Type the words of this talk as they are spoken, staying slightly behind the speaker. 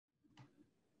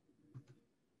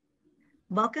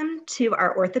Welcome to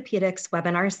our orthopedics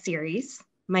webinar series.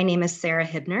 My name is Sarah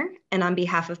Hibner, and on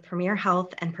behalf of Premier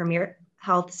Health and Premier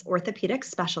Health's orthopedic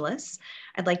specialists,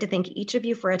 I'd like to thank each of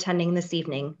you for attending this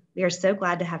evening. We are so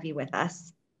glad to have you with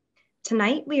us.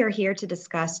 Tonight, we are here to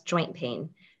discuss joint pain.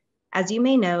 As you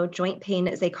may know, joint pain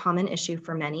is a common issue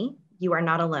for many. You are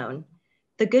not alone.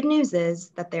 The good news is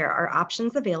that there are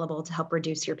options available to help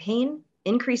reduce your pain,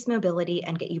 increase mobility,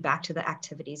 and get you back to the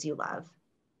activities you love.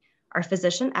 Our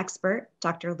physician expert,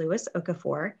 Dr. Louis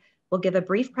Okafor, will give a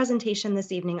brief presentation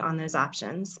this evening on those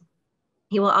options.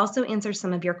 He will also answer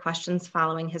some of your questions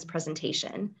following his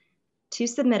presentation. To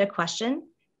submit a question,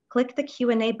 click the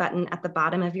Q&A button at the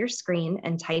bottom of your screen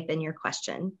and type in your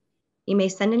question. You may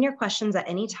send in your questions at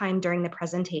any time during the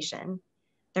presentation.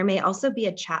 There may also be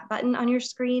a chat button on your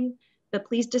screen, but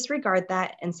please disregard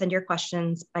that and send your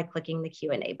questions by clicking the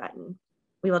Q&A button.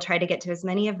 We will try to get to as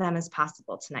many of them as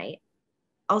possible tonight.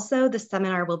 Also, the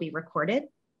seminar will be recorded,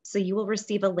 so you will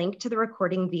receive a link to the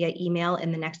recording via email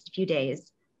in the next few days,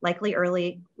 likely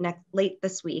late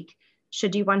this week,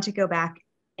 should you want to go back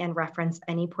and reference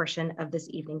any portion of this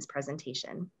evening's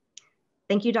presentation.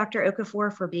 Thank you, Dr.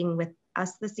 Okafor, for being with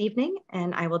us this evening,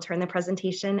 and I will turn the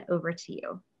presentation over to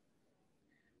you.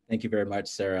 Thank you very much,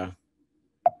 Sarah.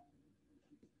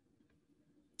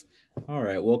 All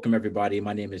right, welcome everybody.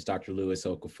 My name is Dr. Louis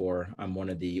Okafor. I'm one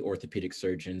of the orthopedic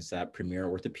surgeons at Premier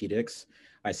Orthopedics.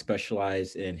 I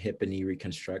specialize in hip and knee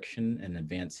reconstruction and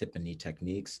advanced hip and knee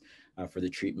techniques for the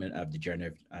treatment of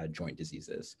degenerative joint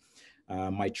diseases.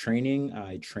 My training,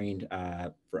 I trained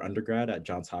for undergrad at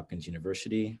Johns Hopkins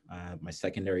University. My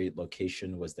secondary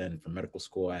location was then for medical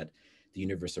school at the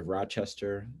University of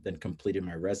Rochester, then completed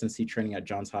my residency training at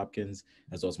Johns Hopkins,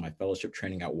 as well as my fellowship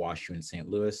training at WashU in St.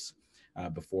 Louis.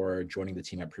 Before joining the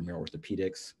team at Premier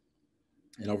Orthopedics.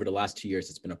 And over the last 2 years,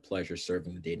 it's been a pleasure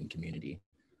serving the Dayton community.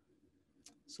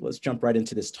 So let's jump right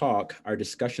into this talk. Our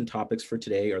discussion topics for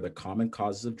today are the common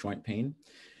causes of joint pain,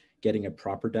 getting a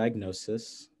proper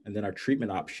diagnosis, and then our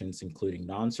treatment options, including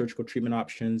non-surgical treatment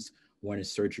options, when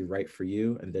is surgery right for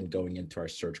you, and then going into our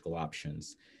surgical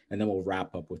options. And then we'll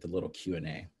wrap up with a little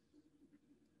Q&A.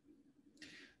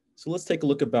 So let's take a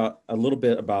look a little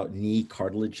bit about knee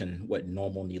cartilage and what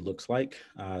normal knee looks like.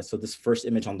 So this first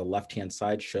image on the left-hand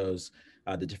side shows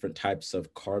the different types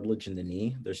of cartilage in the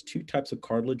knee. There's two types of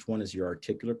cartilage. One is your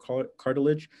articular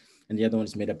cartilage, and the other one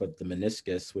is made up of the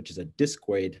meniscus, which is a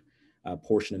discoid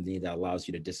portion of the knee that allows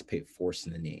you to dissipate force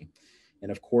in the knee.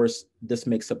 And of course, this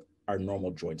makes up our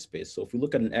normal joint space. So if we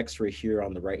look at an X-ray here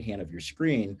on the right hand of your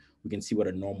screen, we can see what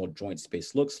a normal joint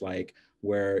space looks like,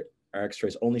 where our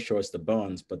X-rays only show us the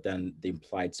bones, but then the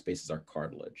implied space is our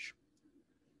cartilage.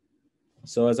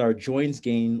 So as our joints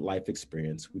gain life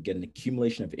experience, we get an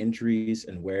accumulation of injuries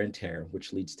and wear and tear,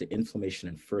 which leads to inflammation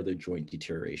and further joint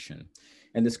deterioration.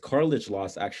 And this cartilage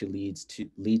loss actually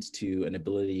leads to an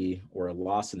ability or a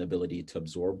loss in ability to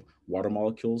absorb water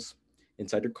molecules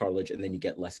inside your cartilage, and then you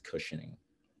get less cushioning.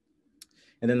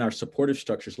 And then our supportive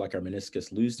structures like our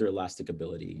meniscus lose their elastic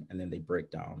ability, and then they break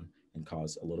down and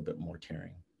cause a little bit more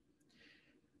tearing.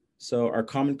 So our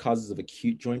common causes of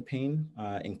acute joint pain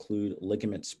include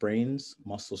ligament sprains,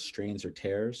 muscle strains or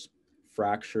tears,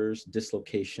 fractures,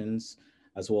 dislocations,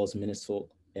 as well as meniscal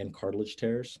and cartilage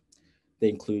tears. They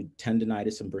include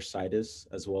tendinitis and bursitis,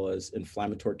 as well as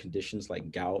inflammatory conditions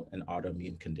like gout and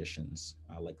autoimmune conditions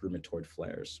like rheumatoid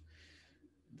flares.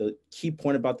 The key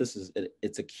point about this is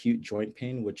it's acute joint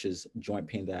pain, which is joint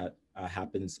pain that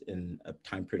happens in a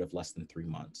time period of less than 3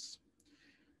 months.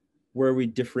 Where we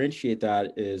differentiate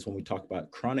that is when we talk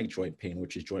about chronic joint pain,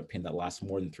 which is joint pain that lasts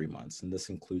more than 3 months. And this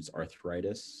includes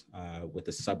arthritis with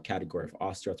a subcategory of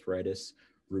osteoarthritis,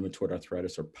 rheumatoid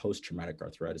arthritis, or post-traumatic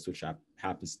arthritis, which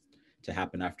happens to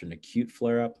happen after an acute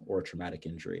flare-up or a traumatic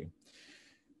injury.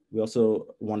 We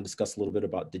also want to discuss a little bit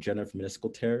about degenerative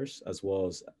meniscal tears, as well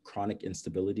as chronic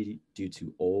instability due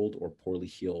to old or poorly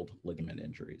healed ligament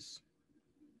injuries.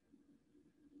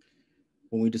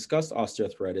 When we discuss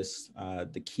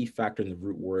osteoarthritis, the key factor in the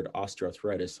root word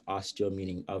osteoarthritis, osteo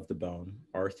meaning of the bone,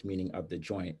 arth meaning of the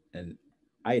joint, and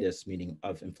itis meaning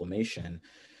of inflammation,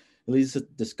 it leads us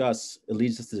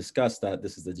to discuss that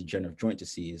this is a degenerative joint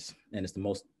disease, and it's the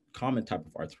most common type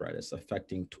of arthritis,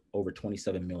 affecting over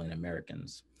 27 million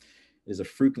Americans. It is a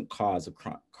frequent cause of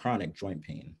chronic joint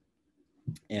pain,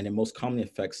 and it most commonly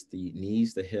affects the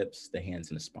knees, the hips, the hands,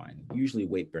 and the spine, usually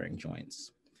weight-bearing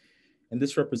joints. And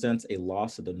this represents a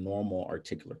loss of the normal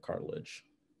articular cartilage.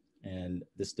 And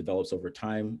this develops over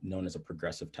time, known as a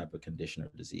progressive type of condition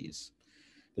or disease.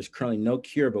 There's currently no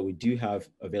cure, but we do have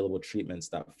available treatments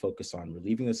that focus on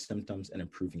relieving the symptoms and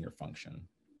improving your function.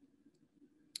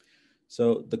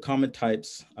 So the common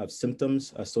types of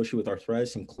symptoms associated with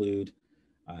arthritis include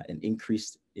an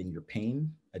increase in your pain,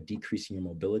 a decrease in your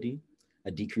mobility,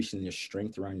 a decrease in your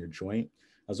strength around your joint,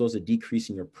 as well as a decrease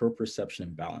in your proprioception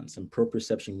and balance. And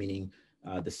proprioception meaning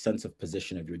the sense of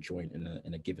position of your joint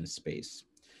in a given space.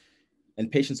 And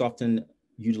patients often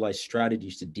utilize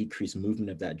strategies to decrease movement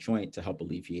of that joint to help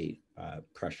alleviate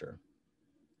pressure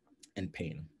and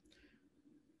pain.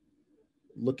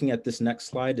 Looking at this next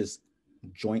slide is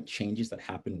joint changes that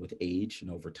happen with age and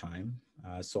over time.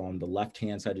 So on the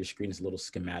left-hand side of your screen is a little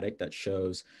schematic that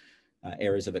shows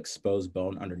areas of exposed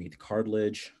bone underneath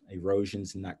cartilage,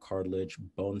 erosions in that cartilage,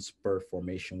 bone spur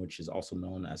formation, which is also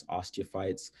known as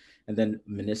osteophytes, and then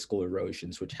meniscal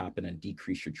erosions, which happen and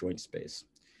decrease your joint space.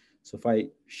 So if I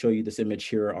show you this image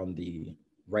here on the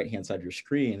right-hand side of your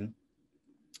screen,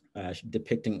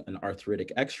 depicting an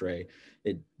arthritic x-ray,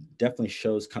 it definitely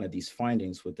shows kind of these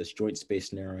findings with this joint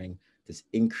space narrowing, this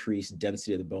increased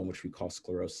density of the bone, which we call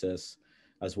sclerosis,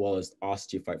 as well as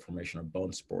osteophyte formation or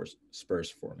bone spurs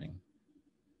forming.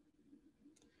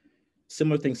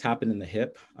 Similar things happen in the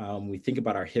hip. We think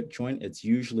about our hip joint, it's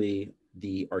usually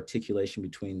the articulation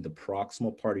between the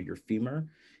proximal part of your femur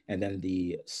and then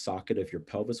the socket of your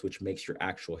pelvis, which makes your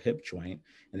actual hip joint.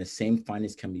 And the same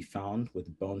findings can be found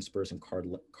with bone spurs and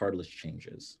cartilage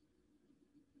changes.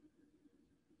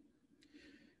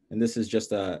 And this is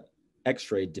just a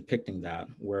x-ray depicting that,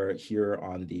 where here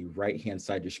on the right-hand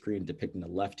side of your screen depicting the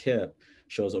left hip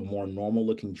shows a more normal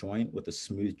looking joint with a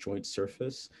smooth joint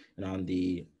surface. And on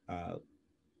the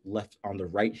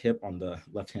right hip on the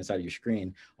left-hand side of your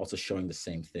screen, also showing the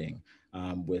same thing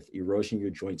with erosion of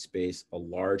your joint space, a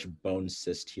large bone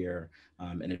cyst here,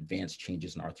 and advanced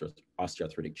changes in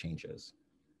osteoarthritic changes.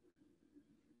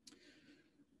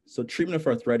 So treatment of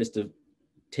arthritis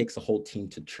takes a whole team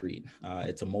to treat.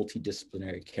 It's a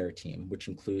multidisciplinary care team, which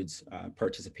includes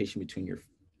participation between your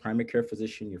primary care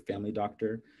physician, your family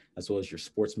doctor, as well as your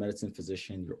sports medicine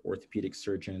physician, your orthopedic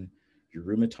surgeon, your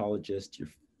rheumatologist, your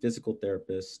physical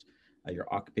therapist,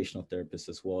 your occupational therapist,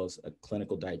 as well as a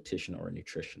clinical dietitian or a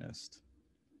nutritionist.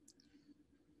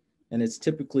 And it's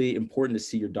typically important to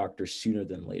see your doctor sooner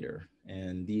than later.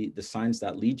 And the signs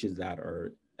that lead to that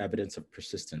are evidence of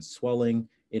persistent swelling,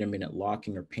 intermittent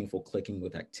locking or painful clicking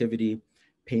with activity,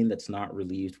 pain that's not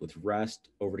relieved with rest,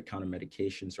 over-the-counter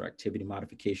medications or activity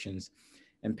modifications,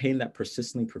 and pain that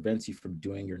persistently prevents you from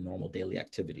doing your normal daily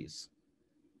activities.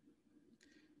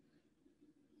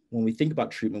 When we think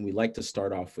about treatment, we like to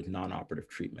start off with non-operative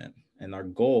treatment. And our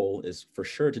goal is for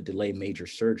sure to delay major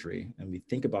surgery. And we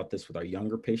think about this with our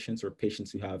younger patients or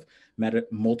patients who have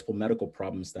multiple medical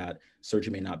problems that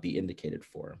surgery may not be indicated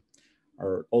for.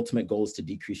 Our ultimate goal is to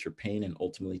decrease your pain and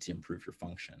ultimately to improve your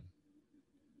function.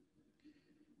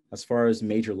 As far as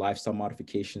major lifestyle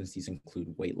modifications, these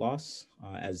include weight loss.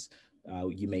 As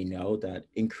you may know, that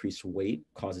increased weight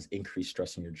causes increased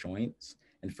stress in your joints.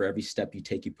 And for every step you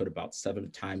take, you put about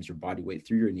 7 times your body weight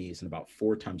through your knees and about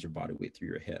 4 times your body weight through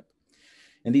your hip.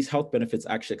 And these health benefits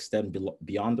actually extend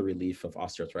beyond the relief of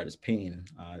osteoarthritis pain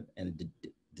and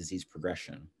disease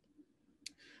progression.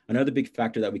 Another big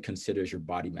factor that we consider is your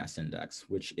body mass index,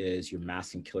 which is your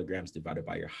mass in kilograms divided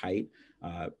by your height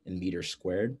in meters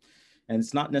squared. And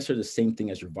it's not necessarily the same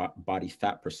thing as your body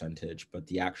fat percentage, but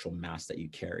the actual mass that you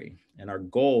carry. And our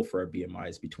goal for our BMI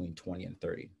is between 20 and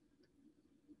 30.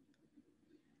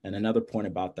 And another point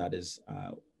about that is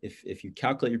if you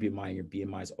calculate your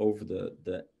BMI is over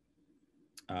the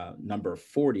number of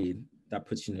 40, that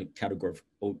puts you in a category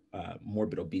of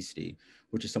morbid obesity,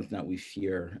 which is something that we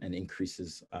fear and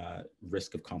increases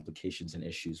risk of complications and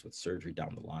issues with surgery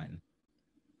down the line.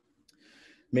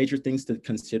 Major things to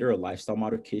consider are lifestyle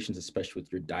modifications, especially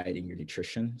with your diet and your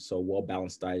nutrition. So a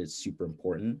well-balanced diet is super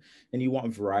important. And you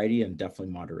want variety and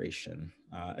definitely moderation.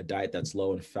 A diet that's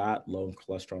low in fat, low in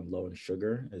cholesterol, and low in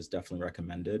sugar is definitely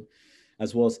recommended,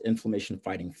 as well as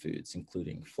inflammation-fighting foods,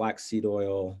 including flaxseed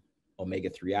oil,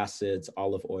 omega-3 acids,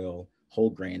 olive oil, whole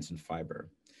grains, and fiber.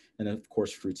 And of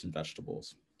course, fruits and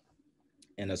vegetables,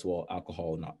 and as well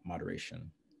alcohol in moderation.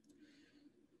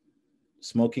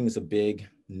 Smoking is a big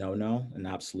no-no, an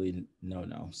absolute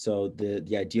no-no. So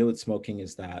the idea with smoking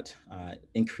is that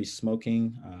increased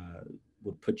smoking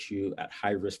would put you at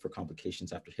high risk for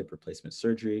complications after hip replacement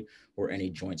surgery or any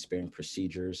joint sparing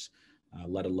procedures,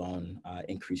 let alone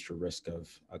increase your risk of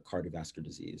cardiovascular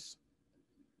disease.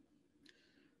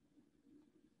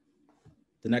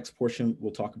 The next portion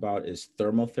we'll talk about is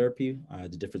thermotherapy,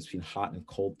 the difference between hot and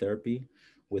cold therapy.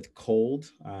 With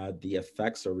cold, the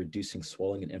effects are reducing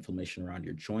swelling and inflammation around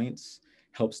your joints,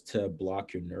 helps to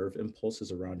block your nerve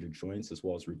impulses around your joints, as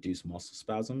well as reduce muscle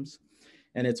spasms.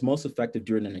 And it's most effective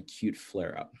during an acute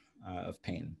flare-up of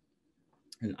pain.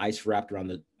 And ice wrapped around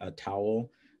the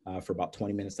towel for about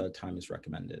 20 minutes at a time is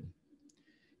recommended.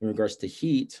 In regards to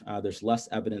heat, there's less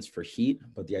evidence for heat,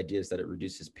 but the idea is that it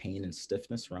reduces pain and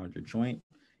stiffness around your joint,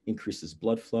 increases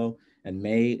blood flow, and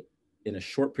may, in a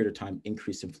short period of time,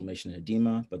 increase inflammation and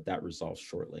edema, but that resolves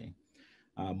shortly.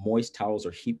 Moist towels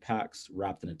or heat packs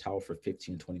wrapped in a towel for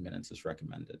 15 to 20 minutes is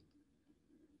recommended.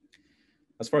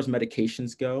 As far as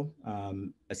medications go,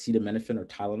 acetaminophen or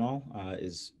Tylenol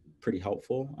is pretty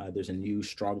helpful. There's a new,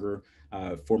 stronger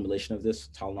formulation of this,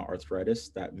 Tylenol arthritis,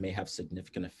 that may have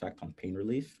significant effect on pain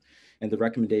relief. And the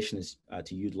recommendation is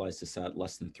to utilize this at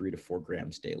less than 3 to 4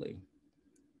 grams daily.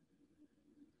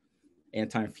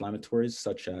 Anti-inflammatories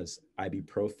such as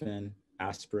ibuprofen,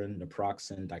 aspirin,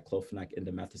 naproxen, diclofenac,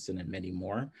 indomethacin, and many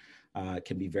more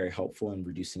can be very helpful in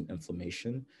reducing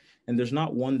inflammation. And there's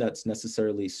not one that's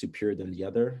necessarily superior than the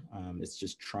other. It's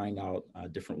just trying out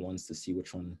different ones to see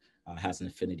which one has an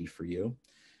affinity for you.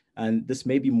 And this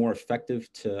may be more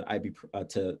effective to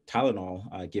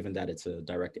Tylenol, given that it's a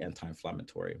direct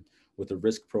anti-inflammatory, with a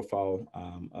risk profile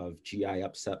of GI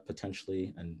upset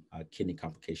potentially and kidney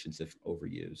complications if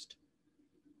overused.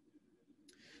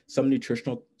 Some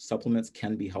nutritional supplements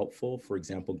can be helpful, for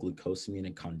example, glucosamine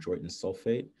and chondroitin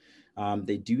sulfate.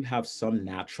 They do have some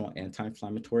natural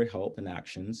anti-inflammatory help and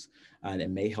actions, and it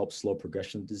may help slow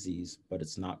progression of disease, but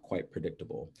it's not quite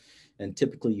predictable. And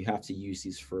typically you have to use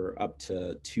these for up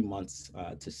to 2 months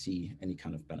to see any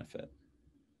kind of benefit.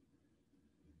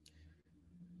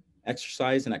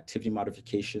 Exercise and activity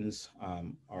modifications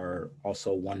are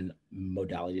also one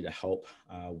modality to help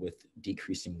with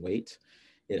decreasing weight.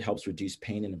 It helps reduce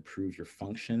pain and improve your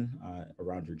function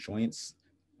around your joints.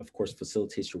 Of course,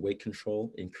 facilitates your weight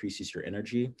control, increases your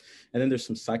energy. And then there's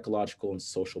some psychological and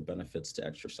social benefits to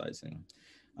exercising.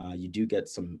 You do get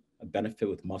some benefit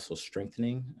with muscle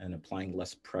strengthening and applying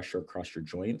less pressure across your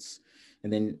joints.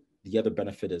 And then the other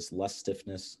benefit is less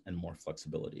stiffness and more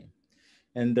flexibility.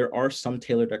 And there are some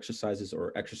tailored exercises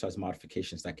or exercise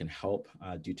modifications that can help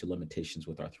due to limitations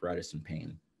with arthritis and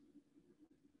pain.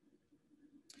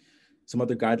 Some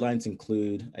other guidelines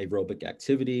include aerobic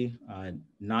activity,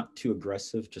 not too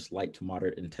aggressive, just light to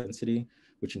moderate intensity,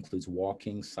 which includes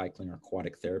walking, cycling, or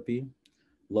aquatic therapy.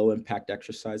 Low impact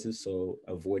exercises, so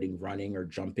avoiding running or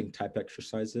jumping type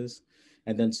exercises.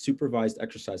 And then supervised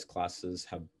exercise classes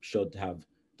have showed to have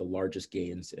the largest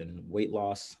gains in weight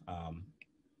loss.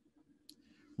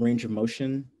 Range of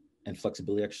motion and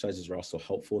flexibility exercises are also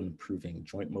helpful in improving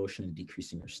joint motion and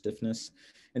decreasing your stiffness.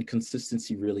 And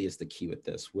consistency really is the key with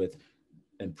this, with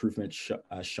improvement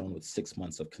shown with 6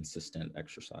 months of consistent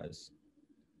exercise.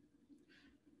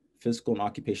 Physical and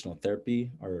occupational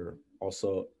therapy are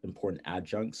also important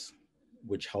adjuncts,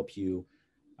 which help you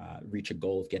reach a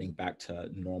goal of getting back to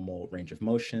normal range of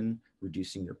motion,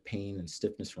 reducing your pain and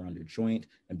stiffness around your joint,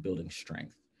 and building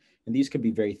strength. And these can be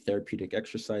very therapeutic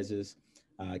exercises,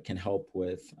 can help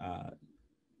with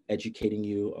educating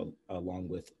you along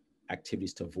with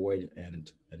activities to avoid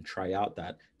and try out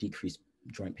that decreased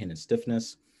joint pain and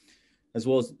stiffness, as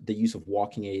well as the use of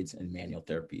walking aids and manual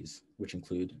therapies, which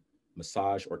include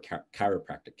massage or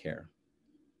chiropractic care.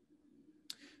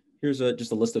 Here's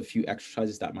just a list of a few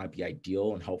exercises that might be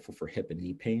ideal and helpful for hip and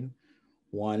knee pain.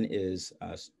 One is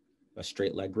a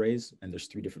straight leg raise, and there's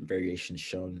 3 different variations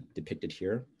shown depicted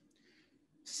here.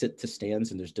 Sit to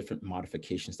stands, and there's different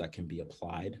modifications that can be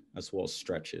applied, as well as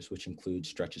stretches, which include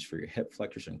stretches for your hip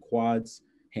flexors and quads,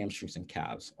 hamstrings and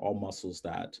calves, all muscles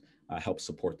that help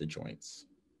support the joints.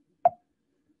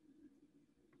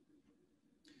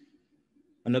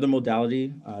 Another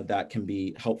modality that can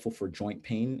be helpful for joint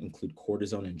pain include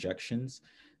cortisone injections.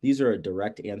 These are a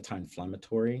direct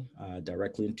anti-inflammatory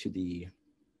directly into the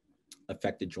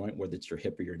affected joint, whether it's your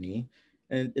hip or your knee.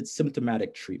 And it's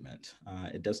symptomatic treatment.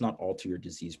 It does not alter your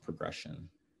disease progression.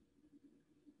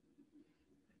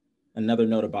 Another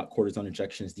note about cortisone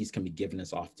injections, these can be given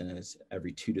as often as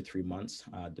every 2 to 3 months,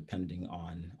 depending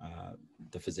on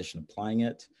the physician applying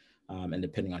it and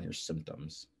depending on your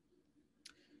symptoms.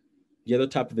 The other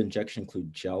type of injection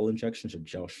include gel injections or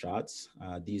gel shots.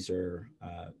 These are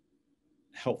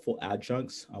helpful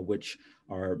adjuncts, which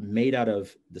are made out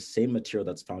of the same material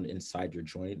that's found inside your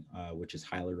joint, which is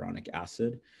hyaluronic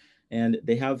acid. And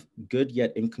they have good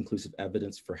yet inconclusive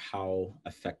evidence for how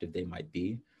effective they might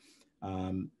be.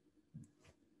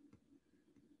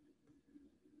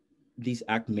 These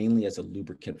act mainly as a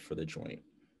lubricant for the joint.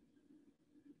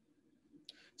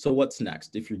 So what's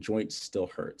next if your joint still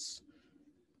hurts?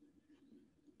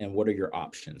 And what are your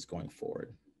options going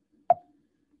forward?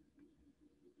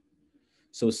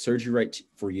 So is surgery right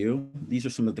for you? These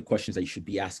are some of the questions that you should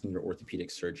be asking your orthopedic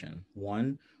surgeon.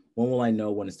 1, when will I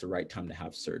know when it's the right time to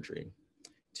have surgery?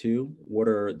 2, what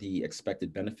are the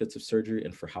expected benefits of surgery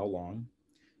and for how long?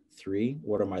 3,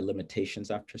 what are my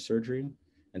limitations after surgery?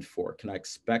 And 4, can I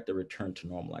expect a return to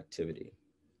normal activity?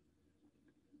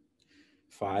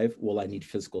 5, will I need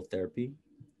physical therapy?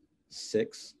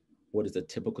 6, what is the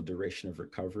typical duration of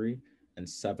recovery? And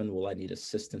 7, will I need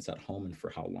assistance at home and for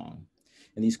how long?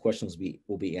 And these questions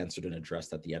will be answered and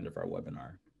addressed at the end of our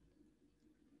webinar.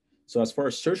 So as far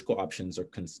as surgical options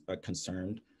are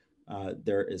concerned,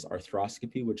 there is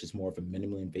arthroscopy, which is more of a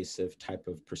minimally invasive type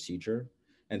of procedure,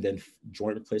 and then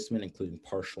joint replacement, including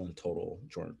partial and total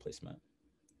joint replacement.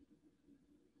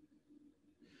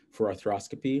 For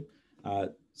arthroscopy,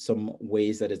 some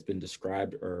ways that it's been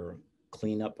described are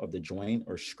cleanup of the joint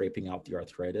or scraping out the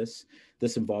arthritis.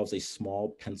 This involves a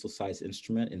small pencil-sized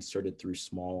instrument inserted through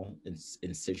small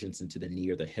incisions into the knee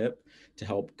or the hip to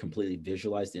help completely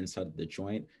visualize the inside of the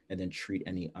joint and then treat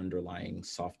any underlying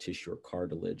soft tissue or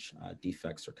cartilage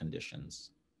defects or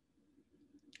conditions.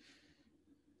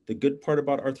 The good part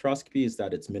about arthroscopy is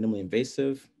that it's minimally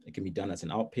invasive. It can be done as an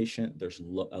outpatient. There's a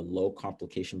low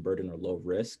complication burden or low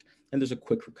risk, and there's a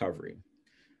quick recovery.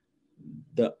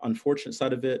 The unfortunate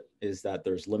side of it is that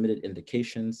there's limited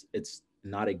indications. It's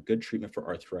not a good treatment for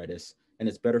arthritis, and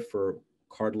it's better for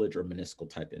cartilage or meniscal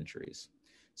type injuries.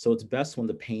 So it's best when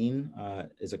the pain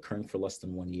is occurring for less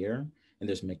than 1 year, and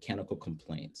there's mechanical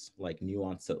complaints like new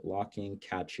onset locking,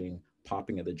 catching,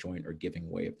 popping of the joint, or giving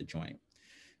way of the joint.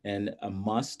 And a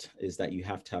must is that you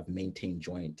have to have maintained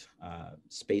joint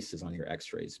spaces on your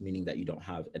x-rays, meaning that you don't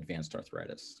have advanced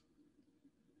arthritis.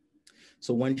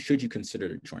 So when should you consider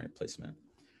a joint replacement?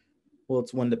 Well,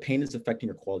 it's when the pain is affecting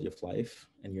your quality of life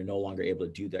and you're no longer able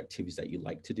to do the activities that you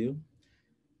like to do,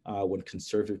 when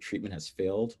conservative treatment has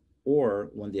failed, or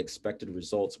when the expected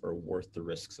results are worth the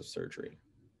risks of surgery.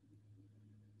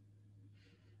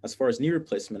 As far as knee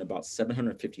replacement, about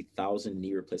 750,000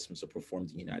 knee replacements are performed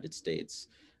in the United States.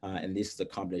 And this is a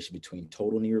combination between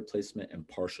total knee replacement and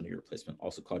partial knee replacement,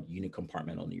 also called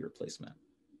unicompartmental knee replacement.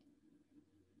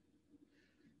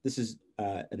 This is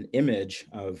an image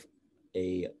of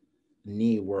a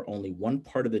knee where only one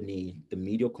part of the knee, the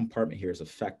medial compartment here, is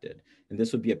affected. And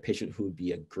this would be a patient who would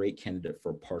be a great candidate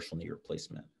for a partial knee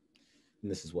replacement. And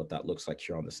this is what that looks like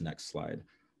here on this next slide,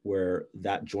 where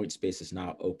that joint space is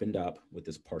now opened up with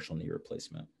this partial knee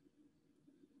replacement.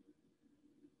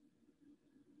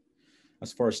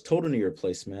 As far as total knee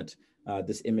replacement,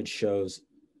 this image shows,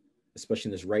 especially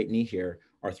in this right knee here,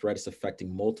 arthritis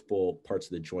affecting multiple parts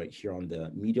of the joint here on the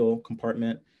medial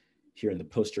compartment, here in the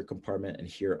posterior compartment, and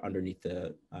here underneath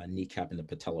the kneecap in the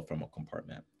patellofemoral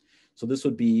compartment. So this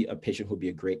would be a patient who would be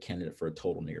a great candidate for a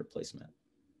total knee replacement.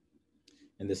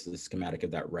 And this is a schematic of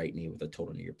that right knee with a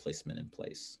total knee replacement in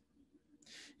place.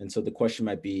 And so the question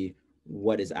might be,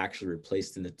 what is actually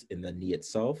replaced in the knee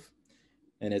itself?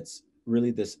 And it's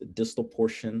really this distal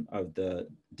portion of the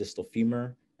distal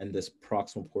femur and this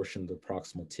proximal portion of the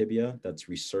proximal tibia that's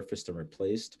resurfaced and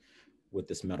replaced with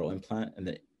this metal implant. And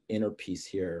the inner piece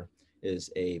here is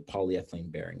a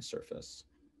polyethylene bearing surface.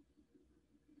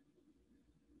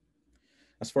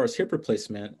 As far as hip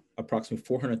replacement, approximately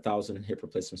 400,000 hip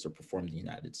replacements are performed in the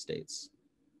United States.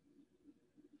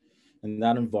 And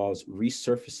that involves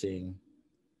resurfacing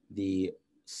the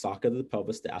socket of the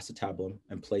pelvis, the acetabulum,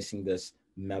 and placing this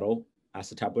metal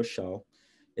acetabular shell.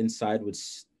 Inside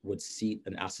would seat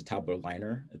an acetabular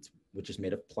liner, which is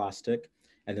made of plastic,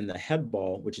 and then the head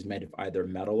ball, which is made of either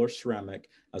metal or ceramic,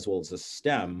 as well as a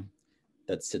stem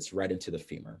that sits right into the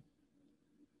femur.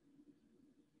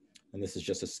 And this is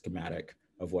just a schematic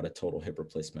of what a total hip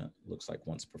replacement looks like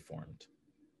once performed.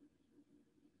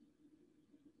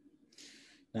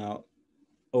 Now,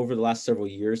 over the last several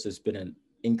years, there's been an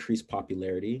increased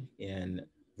popularity in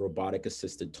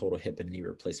robotic-assisted total hip and knee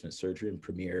replacement surgery, and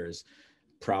Premier is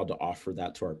proud to offer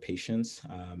that to our patients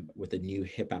with a new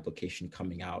hip application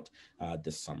coming out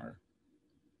this summer.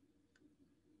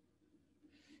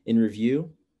 In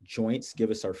review, joints give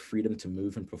us our freedom to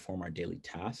move and perform our daily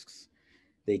tasks.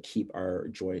 They keep our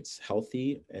joints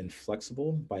healthy and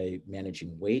flexible by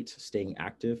managing weight, staying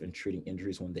active, and treating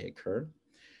injuries when they occur.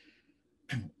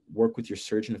 Work with your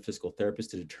surgeon and physical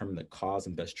therapist to determine the cause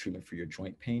and best treatment for your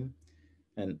joint pain.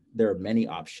 And there are many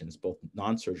options, both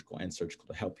non-surgical and surgical,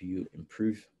 to help you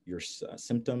improve your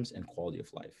symptoms and quality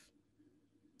of life.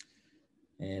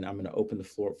 And I'm going to open the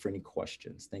floor for any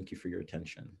questions. Thank you for your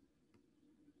attention.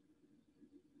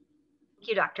 Thank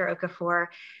you, Dr. Okafor.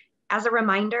 As a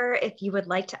reminder, if you would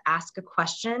like to ask a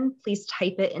question, please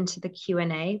type it into the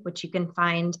Q&A, which you can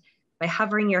find by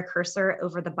hovering your cursor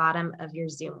over the bottom of your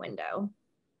Zoom window.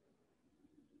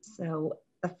 So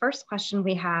the first question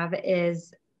we have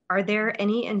is, are there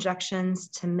any injections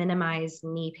to minimize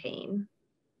knee pain?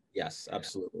 Yes,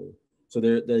 absolutely. So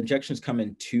the injections come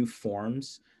in two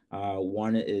forms.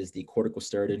 One is the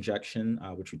corticosteroid injection,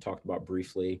 which we talked about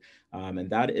briefly, and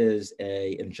that is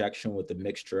a injection with a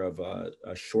mixture of a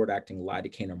short-acting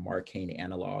lidocaine or marcaine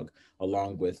analog,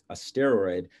 along with a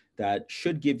steroid that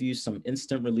should give you some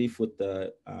instant relief with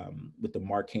the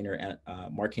marcaine or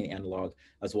marcaine analog,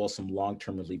 as well as some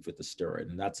long-term relief with the steroid,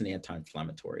 and that's an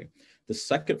anti-inflammatory. The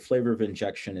second flavor of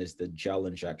injection is the gel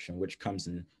injection, which comes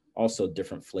in also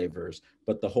different flavors.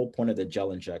 But the whole point of the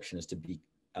gel injection is to be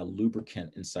a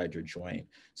lubricant inside your joint.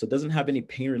 So it doesn't have any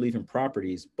pain relieving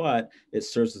properties, but it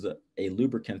serves as a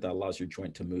lubricant that allows your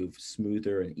joint to move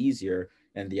smoother and easier.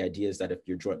 And the idea is that if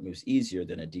your joint moves easier,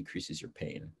 then it decreases your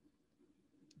pain.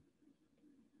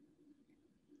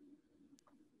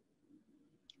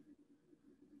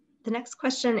 The next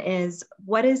question is,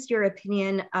 what is your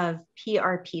opinion of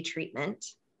PRP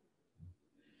treatment?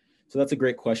 So that's a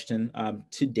great question.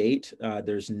 To date,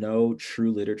 there's no true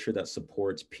literature that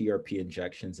supports PRP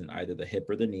injections in either the hip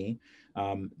or the knee.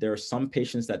 There are some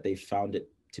patients that they found it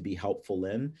to be helpful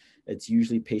in. It's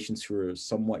usually patients who are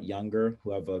somewhat younger,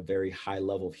 who have a very high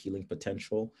level of healing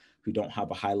potential, who don't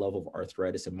have a high level of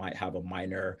arthritis and might have a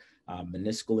minor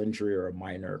meniscal injury or a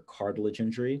minor cartilage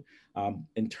injury.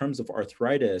 In terms of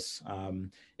arthritis,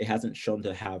 it hasn't shown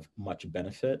to have much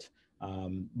benefit.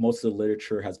 Most of the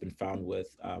literature has been found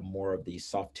with more of the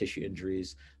soft tissue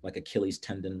injuries like Achilles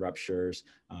tendon ruptures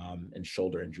and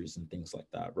shoulder injuries and things like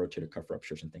that, rotator cuff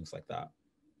ruptures and things like that.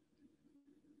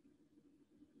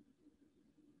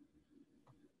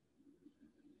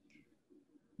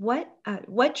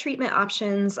 What treatment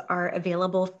options are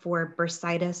available for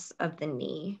bursitis of the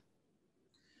knee?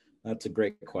 That's a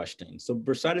great question. So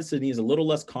bursitis of the knee is a little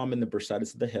less common than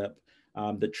bursitis of the hip.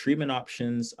 The treatment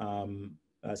options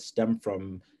stem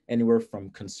from anywhere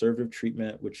from conservative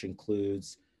treatment, which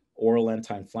includes oral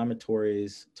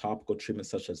anti-inflammatories, topical treatments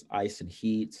such as ice and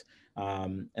heat,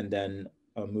 and then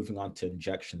moving on to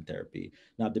injection therapy.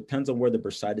 Now, it depends on where the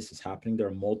bursitis is happening. There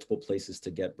are multiple places to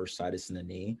get bursitis in the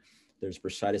knee. There's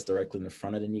bursitis directly in the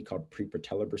front of the knee called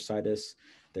prepatellar bursitis.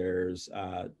 There's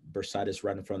bursitis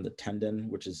right in front of the tendon,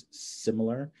 which is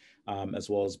similar, as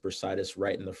well as bursitis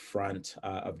right in the front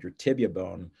of your tibia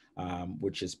bone,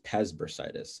 which is pes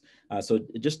bursitis. So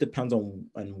it just depends on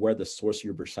where the source of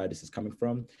your bursitis is coming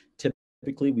from.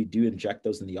 Typically, we do inject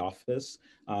those in the office,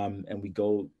 and we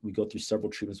go through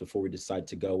several treatments before we decide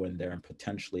to go in there and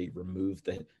potentially remove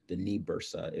the knee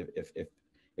bursa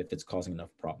if it's causing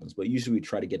enough problems. But usually we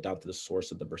try to get down to the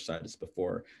source of the bursitis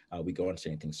before we go into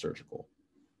anything surgical.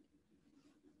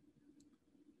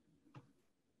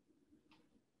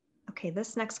 Okay,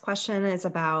 this next question is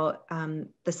about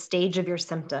the stage of your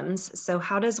symptoms. So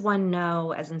how does one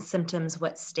know, as in symptoms,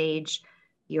 what stage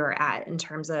you're at in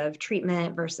terms of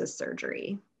treatment versus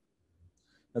surgery?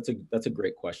 That's a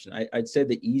great question. I'd say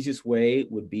the easiest way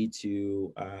would be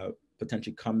to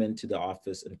potentially come into the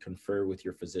office and confer with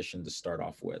your physician to start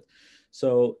off with.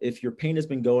 So if your pain has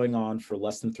been going on for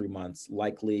less than 3 months,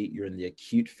 likely you're in the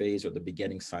acute phase or the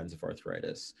beginning signs of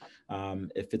arthritis.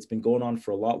 If it's been going on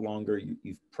for a lot longer,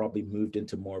 you've probably moved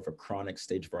into more of a chronic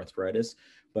stage of arthritis.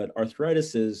 But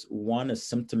arthritis is a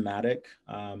symptomatic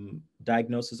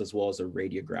diagnosis as well as a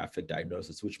radiographic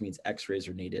diagnosis, which means x-rays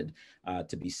are needed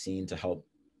to be seen to help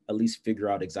at least figure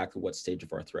out exactly what stage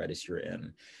of arthritis you're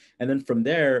in. And then from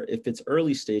there, if it's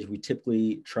early stage, we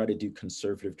typically try to do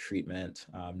conservative treatment,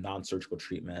 non-surgical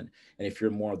treatment. And if you're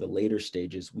more of the later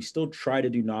stages, we still try to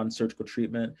do non-surgical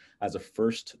treatment as a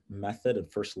first method and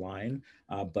first line,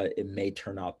 but it may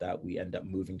turn out that we end up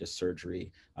moving to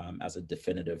surgery as a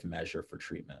definitive measure for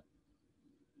treatment.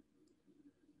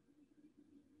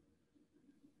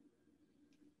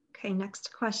 Okay,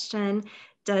 next question.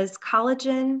 Do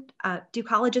collagen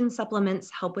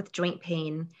supplements help with joint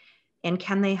pain? And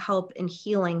can they help in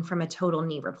healing from a total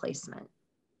knee replacement?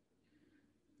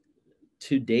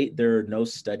 To date, there are no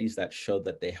studies that show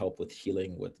that they help with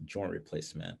healing with joint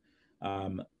replacement.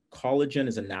 Collagen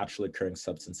is a naturally occurring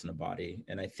substance in the body,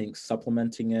 and I think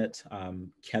supplementing it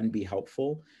can be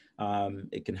helpful.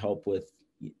 It can help with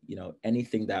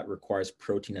anything that requires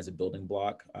protein as a building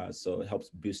block. So it helps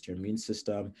boost your immune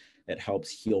system. It helps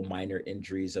heal minor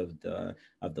injuries of the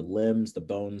limbs, the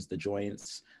bones, the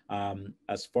joints.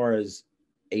 As far as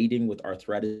aiding with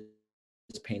arthritis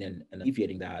pain and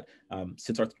alleviating that,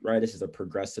 since arthritis is a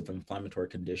progressive inflammatory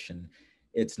condition,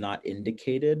 it's not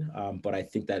indicated, but I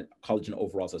think that collagen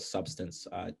overall as a substance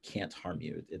can't harm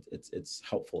you. It's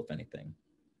helpful, if anything.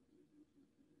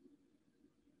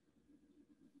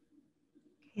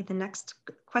 Okay, the next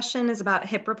question is about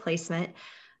hip replacement.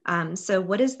 So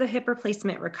what is the hip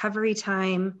replacement recovery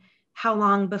time? how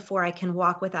long before I can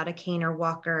walk without a cane or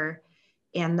walker?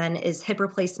 And then is hip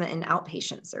replacement an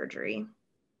outpatient surgery?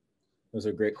 Those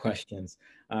are great questions.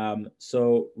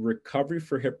 So recovery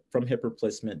from hip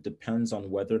replacement depends on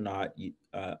whether or not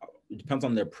it depends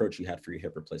on the approach you had for your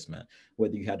hip replacement,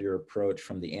 whether you had your approach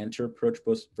from the anterior approach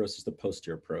versus the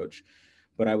posterior approach.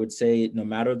 But I would say no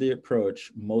matter the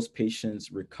approach, most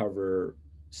patients recover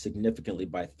significantly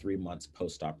by 3 months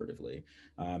post-operatively.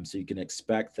 So you can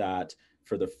expect that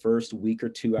for the first week or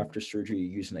two after surgery,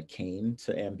 you're using a cane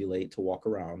to ambulate, to walk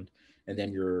around, and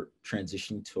then you're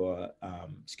transitioning to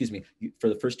for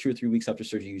the first 2 or 3 weeks after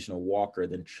surgery, you're using a walker,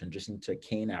 then transitioning to a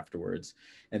cane afterwards.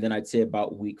 And then I'd say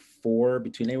about week 4,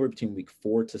 anywhere between week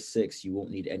 4 to 6, you won't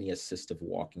need any assistive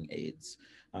walking aids.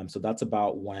 So that's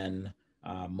about when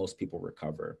most people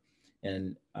recover.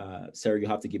 And Sarah, you'll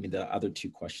have to give me the other 2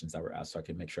 questions that were asked so I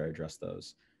can make sure I address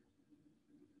those.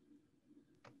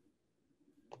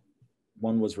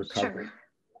 One was recovery. Sure.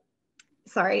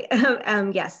 Sorry.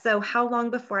 Yes. So how long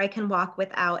before I can walk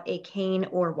without a cane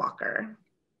or walker?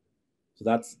 So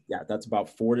that's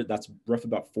roughly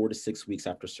about 4 to 6 weeks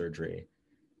after surgery.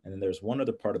 And then there's one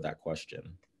other part of that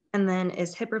question. And then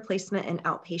is hip replacement an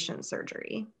outpatient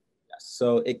surgery?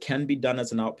 So it can be done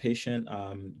as an outpatient,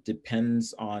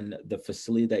 depends on the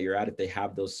facility that you're at, if they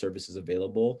have those services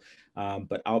available.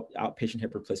 But outpatient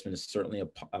hip replacement is certainly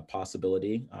a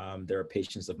possibility. There are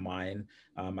patients of mine,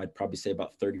 I'd probably say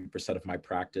about 30% of my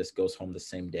practice goes home the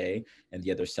same day, and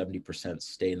the other 70%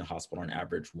 stay in the hospital on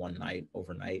average one night,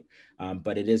 overnight.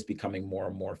 But it is becoming more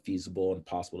and more feasible and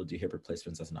possible to do hip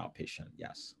replacements as an outpatient,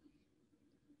 yes.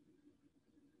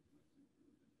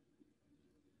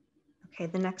 Okay,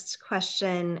 the next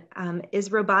question,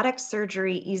 is robotic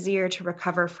surgery easier to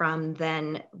recover from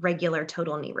than regular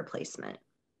total knee replacement?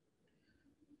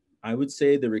 I would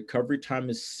say the recovery time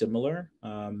is similar.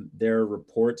 There are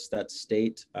reports that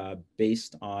state,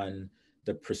 based on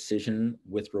the precision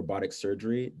with robotic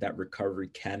surgery, that recovery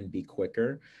can be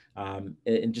quicker.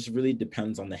 It just really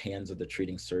depends on the hands of the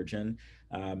treating surgeon.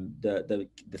 The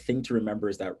thing to remember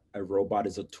is that a robot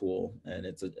is a tool, and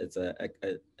it's a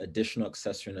additional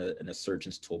accessory in a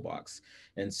surgeon's toolbox.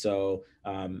 And so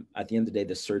at the end of the day,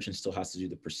 the surgeon still has to do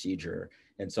the procedure.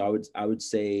 And so I would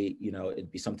say,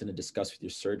 it'd be something to discuss with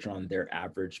your surgeon on their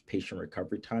average patient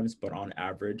recovery times. But on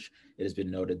average, it has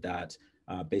been noted that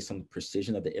based on the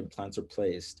precision that the implants are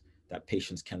placed, that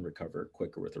patients can recover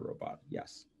quicker with a robot.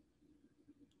 Yes.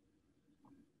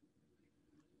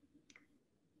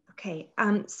 Okay,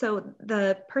 so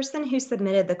the person who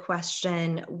submitted the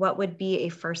question, what would be a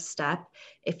first step?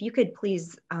 If you could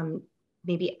please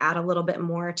maybe add a little bit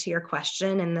more to your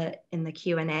question in the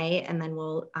Q&A, and then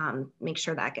we'll make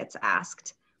sure that gets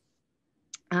asked.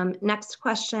 Next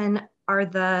question,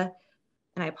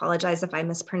 and I apologize if I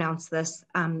mispronounce this,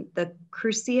 the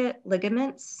cruciate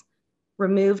ligaments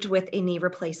removed with a knee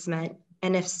replacement?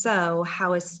 And if so,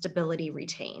 how is stability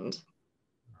retained?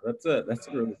 That's a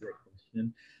really great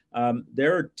question.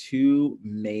 There are 2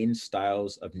 main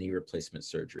styles of knee replacement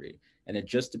surgery, and it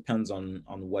just depends on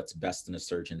what's best in a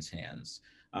surgeon's hands.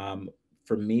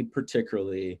 For me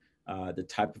particularly, the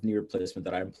type of knee replacement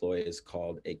that I employ is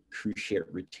called a cruciate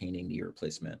retaining knee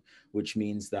replacement, which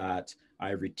means that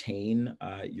I retain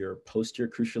your posterior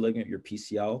cruciate ligament, your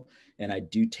PCL, and I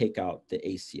do take out the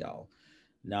ACL.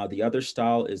 Now, the other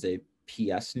style is a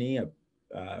PS knee,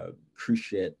 a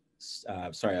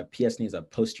PS knee is a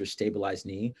posterior stabilized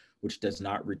knee, which does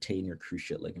not retain your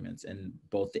cruciate ligaments, and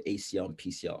both the ACL and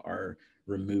PCL are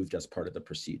removed as part of the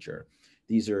procedure.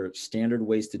 These are standard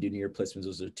ways to do knee replacements.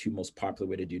 Those are the 2 most popular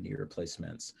ways to do knee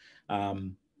replacements.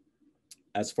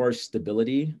 As far as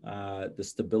stability, the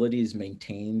stability is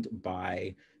maintained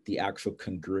by the actual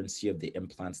congruency of the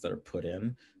implants that are put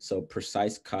in. So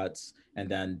precise cuts, and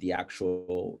then the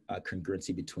actual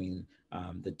congruency between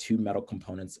the 2 metal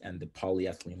components and the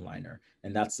polyethylene liner.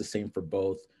 And that's the same for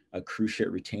both a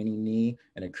cruciate retaining knee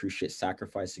and a cruciate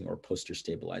sacrificing or posterior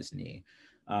stabilized knee.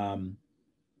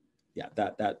 Yeah,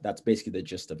 that's basically the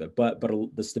gist of it. But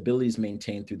the stability is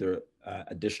maintained through the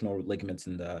additional ligaments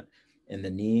in the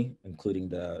knee, including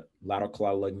the lateral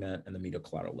collateral ligament and the medial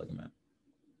collateral ligament.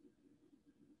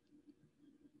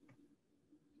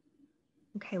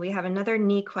 Okay, we have another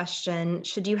knee question.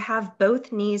 Should you have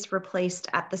both knees replaced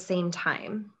at the same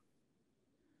time?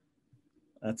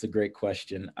 That's a great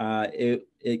question. It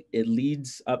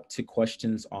leads up to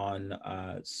questions on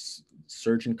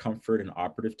surgeon comfort and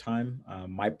operative time.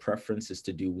 My preference is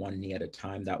to do one knee at a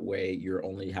time. That way you're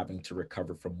only having to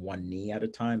recover from one knee at a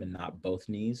time and not both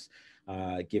knees,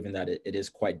 given that it is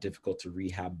quite difficult to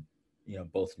rehab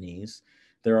both knees.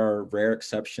 There are rare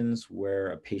exceptions where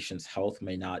a patient's health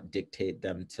may not dictate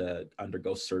them to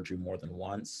undergo surgery more than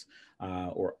once,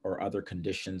 or other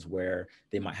conditions where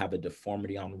they might have a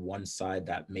deformity on one side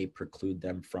that may preclude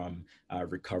them from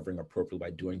recovering appropriately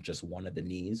by doing just one of the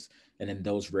knees. And in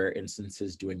those rare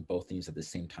instances, doing both knees at the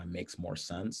same time makes more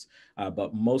sense.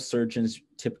 But most surgeons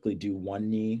typically do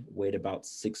one knee, wait about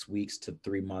 6 weeks to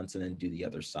 3 months, and then do the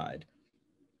other side.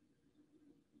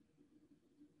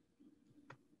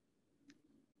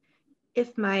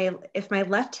 If my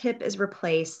left hip is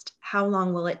replaced, how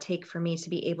long will it take for me to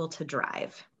be able to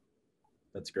drive?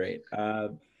 That's great.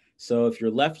 So if your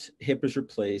left hip is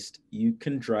replaced, you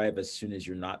can drive as soon as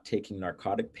you're not taking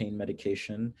narcotic pain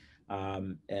medication,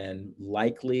 and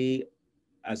likely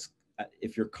as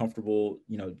if you're comfortable,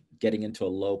 getting into a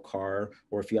low car,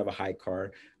 or if you have a high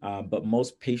car. But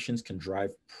most patients can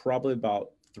drive probably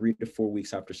about 3 to 4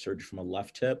 weeks after surgery from a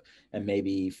left hip, and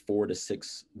maybe 4 to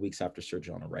 6 weeks after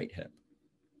surgery on a right hip.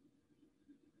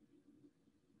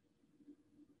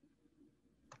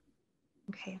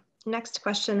 Okay. Next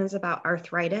question is about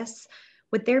arthritis.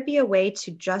 Would there be a way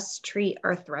to just treat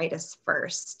arthritis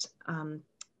first? And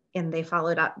they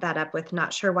followed that up with,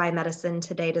 not sure why medicine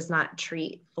today does not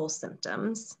treat full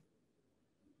symptoms.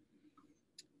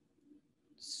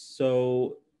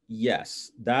 So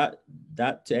yes, that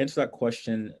to answer that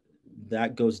question,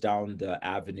 that goes down the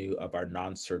avenue of our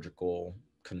non-surgical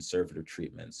conservative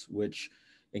treatments, which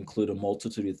include a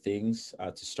multitude of things.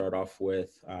 To start off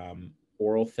with,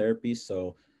 oral therapy,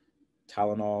 so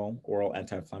Tylenol, oral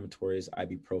anti-inflammatories,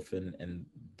 ibuprofen, and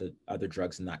the other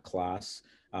drugs in that class.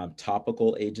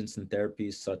 Topical agents and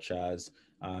therapies such as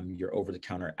your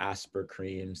over-the-counter Aspirin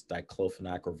creams,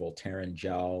 diclofenac or Voltaren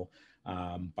gel,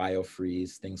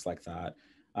 biofreeze, things like that.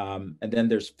 And then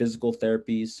there's physical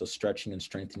therapies, so stretching and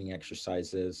strengthening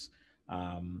exercises,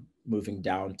 moving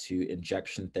down to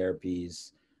injection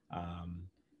therapies,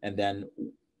 and then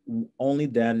only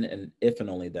then, and if and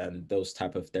only then, those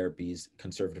type of therapies,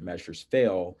 conservative measures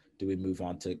fail, do we move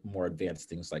on to more advanced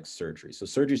things like surgery. So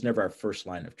surgery is never our first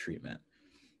line of treatment.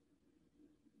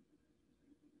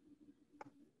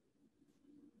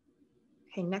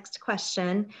 Okay, next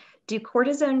question. Do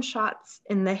cortisone shots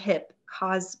in the hip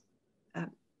cause, do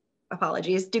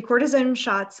cortisone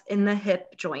shots in the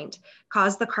hip joint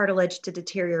cause the cartilage to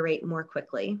deteriorate more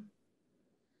quickly?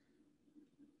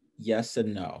 Yes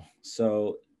and no.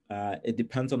 So it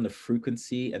depends on the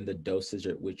frequency and the dosage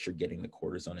at which you're getting the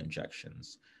cortisone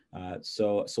injections.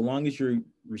 So long as you're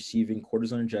receiving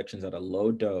cortisone injections at a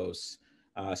low dose,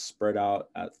 spread out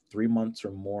at 3 months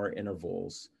or more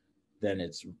intervals, then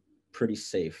it's pretty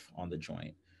safe on the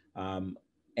joint.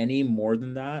 Any more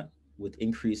than that, with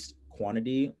increased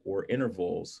quantity or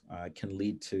intervals, can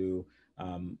lead to,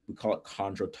 we call it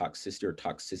chondrotoxicity or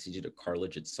toxicity to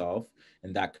cartilage itself,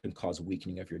 and that can cause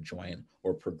weakening of your joint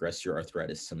or progress your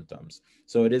arthritis symptoms.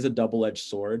 So it is a double-edged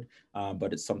sword,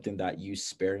 but it's something that used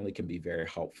sparingly can be very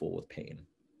helpful with pain.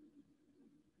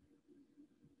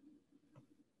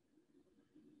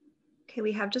 Okay,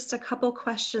 we have just a couple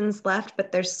questions left,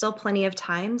 but there's still plenty of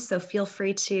time, so feel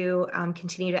free to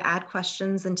continue to add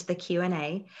questions into the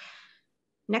Q&A.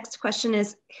 Next question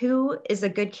is, who is a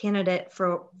good candidate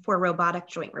for robotic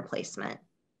joint replacement?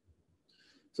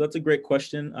 So that's a great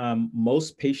question.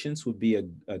 Most patients would be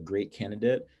a great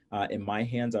candidate. In my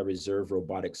hands, I reserve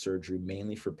robotic surgery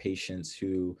mainly for patients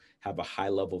who have a high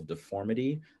level of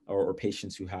deformity, or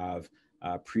patients who have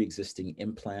pre-existing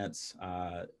implants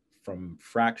from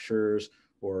fractures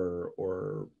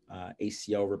or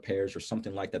ACL repairs or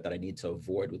something like that I need to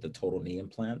avoid with the total knee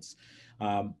implants.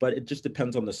 But it just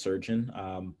depends on the surgeon.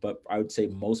 But I would say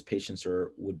most patients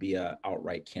would be an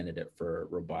outright candidate for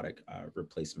robotic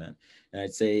replacement. And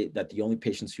I'd say that the only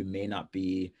patients who may not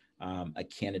be a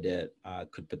candidate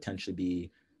could potentially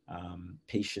be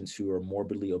patients who are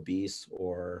morbidly obese,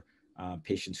 or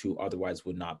patients who otherwise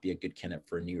would not be a good candidate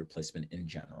for a knee replacement in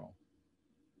general.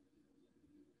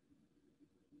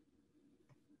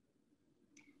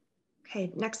 Okay,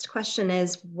 next question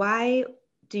is, why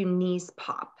do knees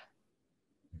pop?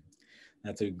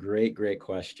 That's a great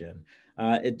question.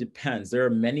 It depends. There are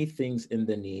many things in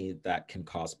the knee that can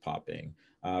cause popping.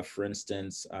 For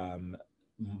instance,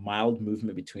 mild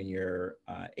movement between your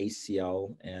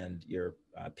ACL and your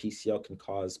PCL can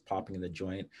cause popping in the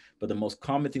joint. But the most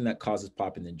common thing that causes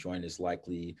popping in the joint is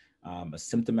likely a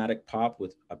symptomatic pop,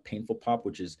 with a painful pop,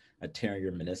 which is a tear in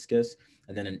your meniscus,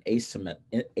 and then an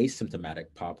asymptomatic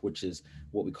pop, which is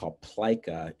what we call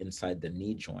plica inside the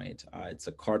knee joint. It's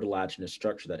a cartilaginous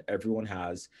structure that everyone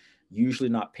has, usually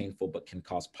not painful, but can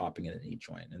cause popping in the knee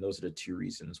joint. And those are the two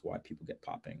reasons why people get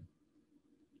popping.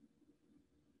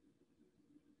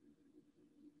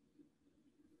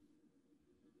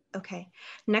 Okay.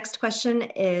 Next question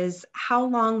is, how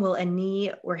long will a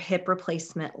knee or hip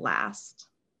replacement last?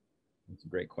 That's a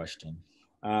great question.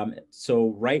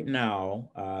 So right now,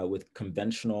 with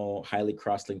conventional highly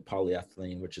cross-linked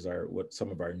polyethylene, which is what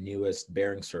some of our newest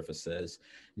bearing surfaces,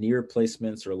 knee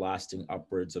replacements are lasting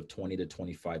upwards of 20 to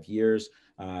 25 years.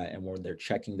 And when they're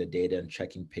checking the data and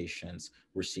checking patients,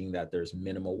 we're seeing that there's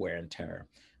minimal wear and tear.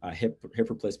 Hip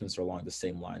replacements are along the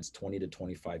same lines, 20 to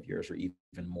 25 years or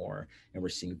even more. And we're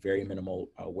seeing very minimal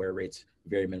wear rates,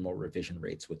 very minimal revision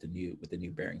rates with the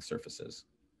new bearing surfaces.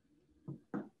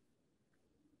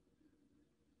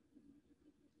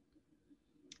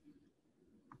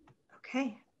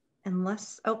 Okay,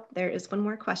 oh, there is one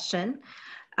more question.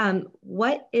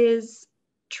 What is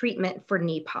treatment for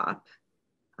knee pop?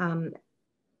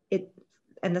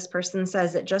 And this person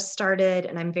says it just started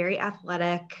and I'm very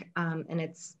athletic and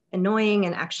it's annoying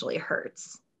and actually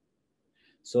hurts.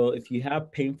 So if you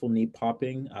have painful knee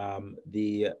popping,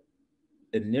 the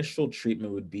initial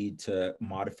treatment would be to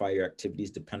modify your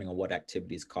activities depending on what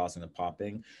activity is causing the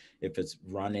popping. If it's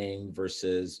running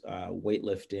versus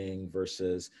weightlifting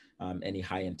versus any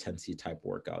high intensity type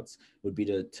workouts, would be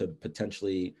to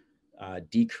potentially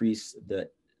decrease the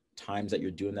times that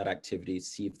you're doing that activity,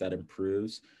 see if that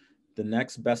improves. The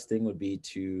next best thing would be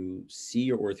to see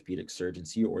your orthopedic surgeon,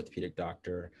 see your orthopedic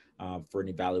doctor for an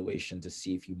evaluation to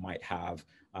see if you might have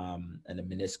a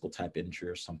meniscal type injury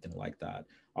or something like that.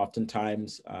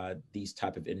 Oftentimes, these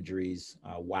type of injuries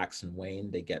wax and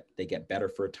wane. They get better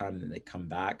for a time, and then they come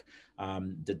back.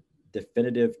 The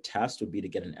definitive test would be to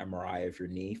get an MRI of your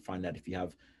knee, find out if you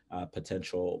have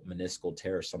potential meniscal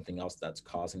tear or something else that's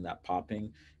causing that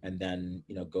popping, and then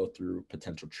go through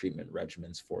potential treatment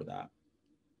regimens for that.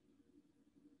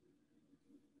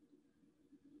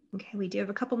 Okay, we do have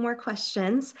a couple more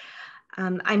questions.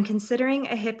 I'm considering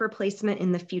a hip replacement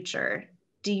in the future.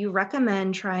 Do you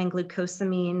recommend trying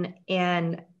glucosamine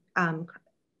and, chondroitin?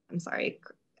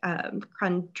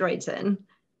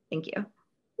 Thank you.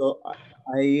 So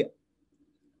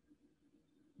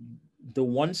the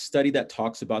one study that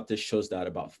talks about this shows that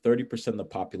about 30% of the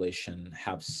population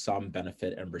have some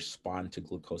benefit and respond to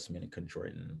glucosamine and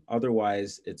chondroitin.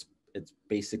 Otherwise, it's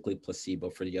basically placebo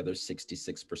for the other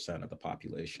 66% of the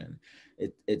population.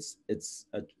 It's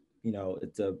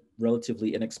a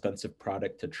relatively inexpensive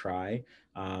product to try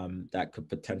that could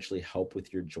potentially help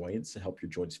with your joints, help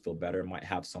your joints feel better. It might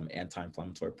have some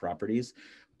anti-inflammatory properties,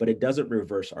 but it doesn't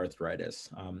reverse arthritis.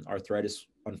 Arthritis,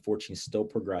 unfortunately, still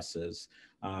progresses.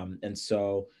 And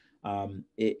so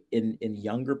in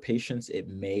younger patients, it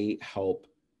may help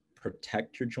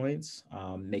protect your joints,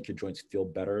 make your joints feel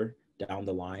better down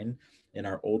the line. In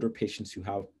our older patients who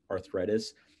have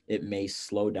arthritis, it may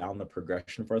slow down the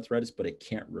progression of arthritis, but it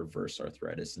can't reverse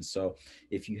arthritis. And so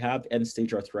if you have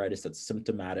end-stage arthritis that's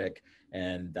symptomatic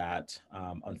and that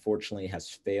unfortunately has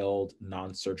failed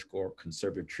non-surgical or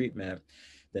conservative treatment,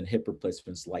 then hip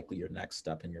replacement is likely your next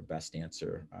step and your best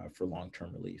answer for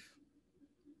long-term relief.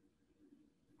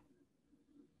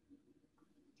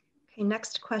 Okay,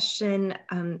 next question.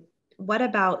 What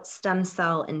about stem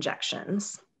cell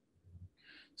injections?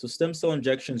 So stem cell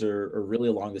injections are really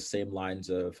along the same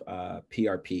lines of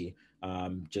PRP,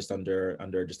 just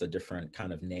under just a different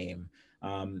kind of name.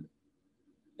 And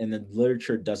the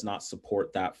literature does not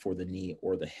support that for the knee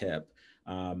or the hip,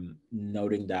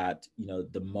 noting that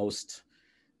the most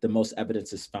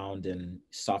evidence is found in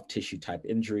soft tissue type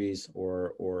injuries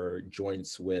or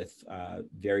joints with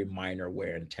very minor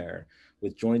wear and tear.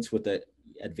 With joints with the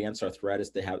advanced arthritis,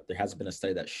 there has been a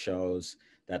study that shows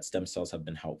that stem cells have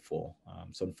been helpful.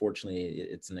 So unfortunately,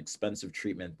 it's an expensive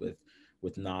treatment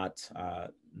with not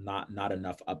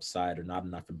enough upside or not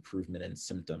enough improvement in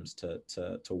symptoms to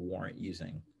warrant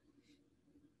using.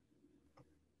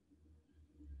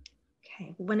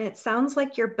 Okay, when it sounds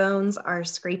like your bones are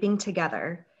scraping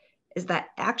together, is that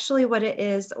actually what it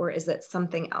is, or is it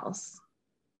something else?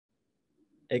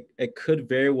 It could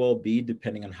very well be,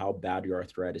 depending on how bad your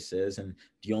arthritis is. And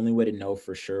the only way to know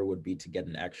for sure would be to get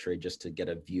an x-ray just to get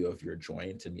a view of your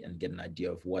joint and get an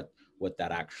idea of what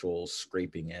that actual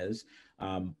scraping is.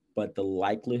 But the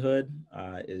likelihood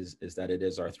is that it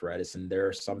is arthritis. And there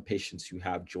are some patients who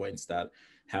have joints that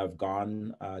have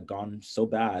gone so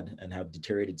bad and have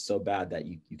deteriorated so bad that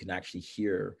you can actually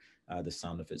hear the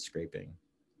sound of it scraping,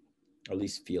 or at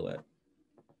least feel it.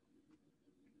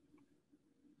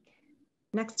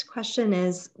 Next question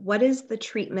is, what is the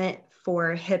treatment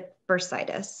for hip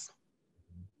bursitis?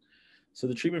 So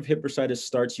the treatment of hip bursitis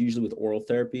starts usually with oral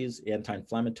therapies,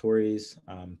 anti-inflammatories,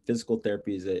 physical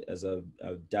therapies as a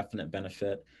definite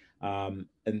benefit. And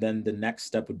then the next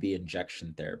step would be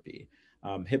injection therapy.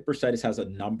 Hip bursitis has a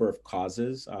number of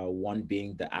causes, one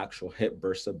being the actual hip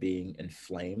bursa being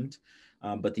inflamed.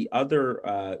 But the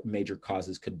other major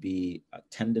causes could be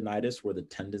tendinitis, where the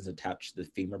tendons attach to the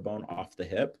femur bone off the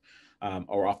hip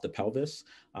or off the pelvis,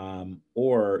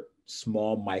 or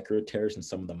small micro tears in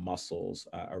some of the muscles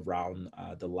around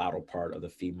the lateral part of the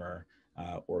femur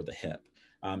or the hip.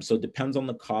 So it depends on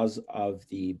the cause of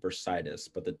the bursitis,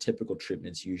 but the typical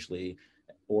treatment is usually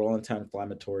oral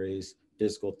anti-inflammatories,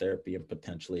 physical therapy, and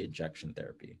potentially injection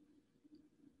therapy.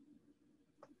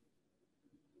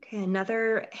 Okay,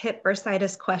 another hip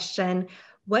bursitis question.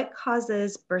 What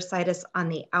causes bursitis on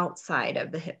the outside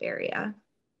of the hip area?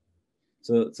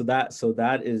 So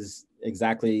that is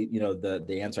exactly,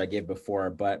 the answer I gave before,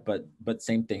 but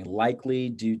same thing, likely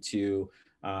due to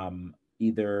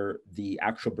either the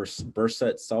actual bursa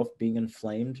itself being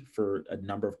inflamed for a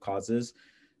number of causes.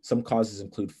 Some causes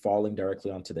include falling directly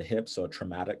onto the hip, so a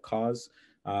traumatic cause.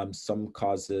 Some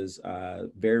causes,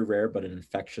 very rare, but an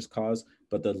infectious cause.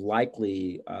 But the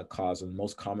likely cause, and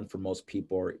most common for most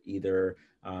people, are either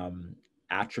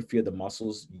atrophy of the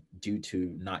muscles due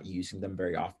to not using them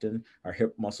very often. Our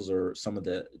hip muscles are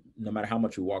no matter how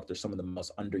much we walk, they're some of the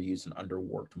most underused and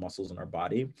underworked muscles in our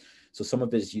body. So some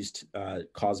of it is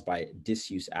caused by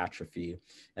disuse atrophy.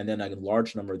 And then a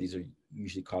large number of these are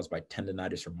usually caused by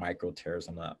tendinitis or micro tears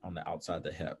on the outside of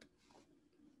the hip.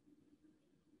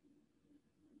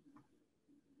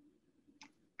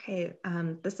 Okay,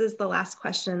 this is the last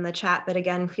question in the chat, but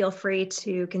again, feel free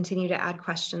to continue to add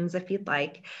questions if you'd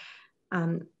like.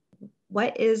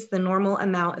 What is the normal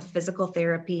amount of physical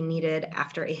therapy needed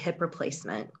after a hip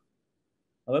replacement?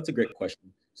 Oh, that's a great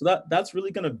question. So that's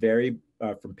really going to vary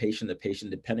from patient to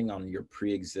patient, depending on your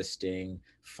pre-existing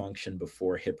function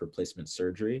before hip replacement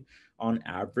surgery. On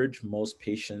average, most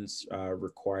patients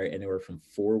require anywhere from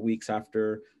 4 weeks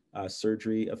after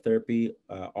surgery of therapy,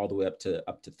 all the way up to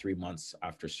 3 months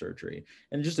after surgery.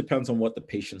 And it just depends on what the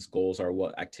patient's goals are,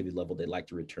 what activity level they'd like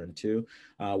to return to.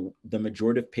 The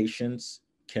majority of patients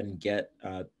can get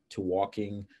to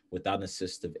walking without an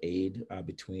assistive aid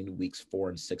between weeks 4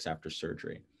 and 6 after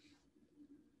surgery.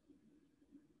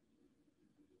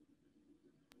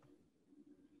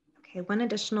 Okay, one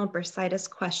additional bursitis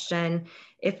question.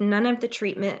 If none of the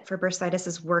treatment for bursitis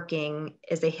is working,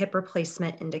 is a hip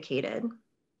replacement indicated?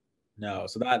 No,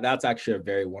 so that's actually a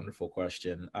very wonderful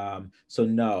question. So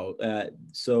no,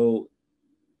 so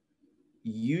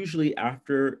usually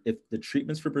if the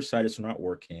treatments for bursitis are not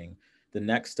working, the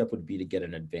next step would be to get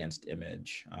an advanced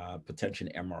image,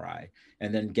 potentially an MRI,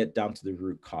 and then get down to the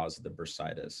root cause of the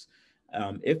bursitis.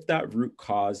 If that root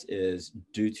cause is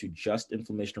due to just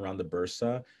inflammation around the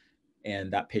bursa,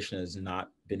 and that patient has not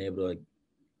been able to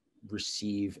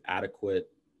receive adequate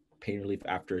pain relief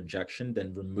after injection,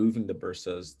 then removing the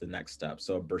bursa is the next step.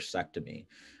 So a bursectomy.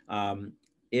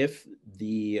 If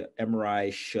the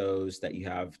MRI shows that you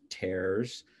have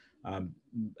tears,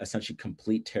 essentially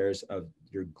complete tears of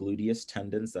your gluteus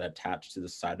tendons that attach to the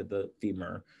side of the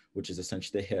femur, which is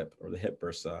essentially the hip or the hip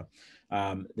bursa,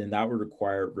 then that would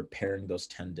require repairing those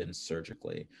tendons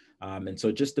surgically. And so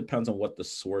it just depends on what the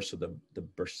source of the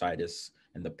bursitis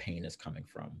and the pain is coming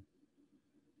from.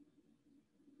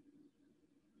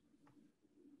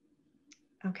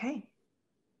 Okay,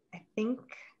 I think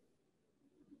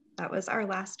that was our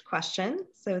last question.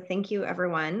 So thank you,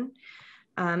 everyone.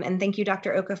 And thank you,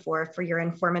 Dr. Okafor, for your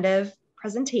informative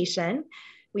presentation.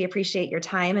 We appreciate your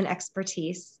time and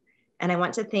expertise. And I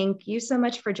want to thank you so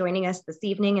much for joining us this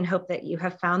evening and hope that you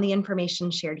have found the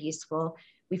information shared useful.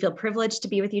 We feel privileged to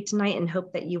be with you tonight and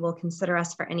hope that you will consider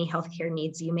us for any healthcare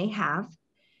needs you may have.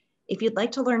 If you'd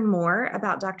like to learn more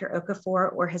about Dr.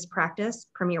 Okafor or his practice,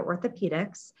 Premier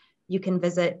Orthopedics, you can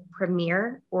visit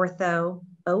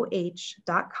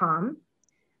premierorthooh.com.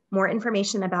 More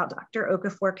information about Dr.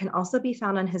 Okafor can also be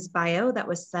found on his bio that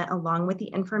was sent along with the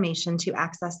information to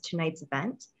access tonight's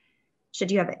event.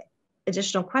 Should you have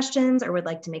additional questions or would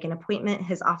like to make an appointment,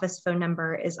 his office phone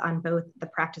number is on both the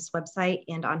practice website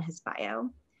and on his bio.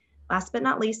 Last but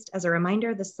not least, as a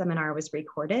reminder, this seminar was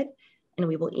recorded and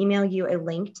we will email you a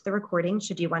link to the recording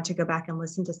should you want to go back and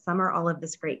listen to some or all of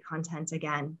this great content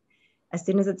again. As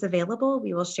soon as it's available,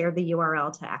 we will share the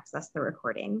URL to access the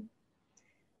recording.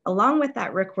 Along with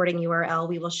that recording URL,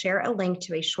 we will share a link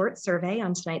to a short survey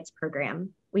on tonight's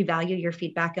program. We value your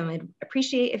feedback and would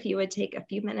appreciate if you would take a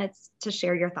few minutes to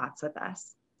share your thoughts with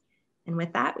us. And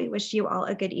with that, we wish you all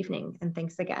a good evening and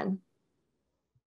thanks again.